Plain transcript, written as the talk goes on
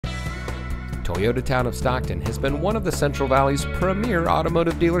Toyota Town of Stockton has been one of the Central Valley's premier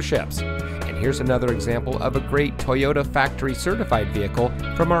automotive dealerships. And here's another example of a great Toyota factory certified vehicle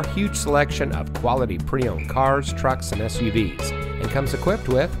from our huge selection of quality pre-owned cars, trucks, and SUVs, and comes equipped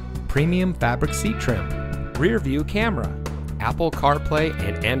with premium fabric seat trim, rear view camera, Apple CarPlay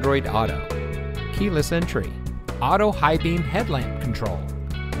and Android Auto, keyless entry, auto high beam headlamp control,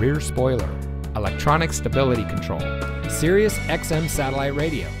 rear spoiler, electronic stability control, Sirius XM satellite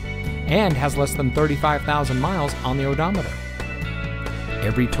radio, and has less than 35,000 miles on the odometer.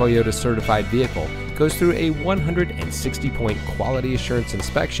 Every Toyota certified vehicle goes through a 160-point quality assurance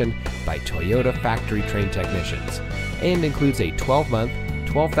inspection by Toyota factory trained technicians and includes a 12-month,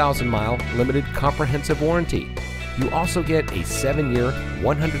 12,000-mile limited comprehensive warranty. You also get a 7-year,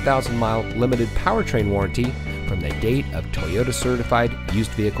 100,000-mile limited powertrain warranty from the date of Toyota certified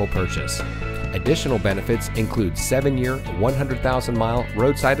used vehicle purchase. Additional benefits include 7-year, 100,000-mile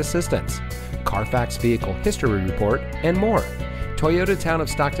roadside assistance, Carfax vehicle history report, and more. Toyota Town of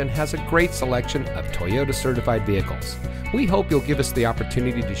Stockton has a great selection of Toyota certified vehicles. We hope you'll give us the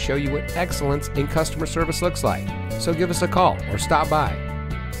opportunity to show you what excellence in customer service looks like. So give us a call or stop by.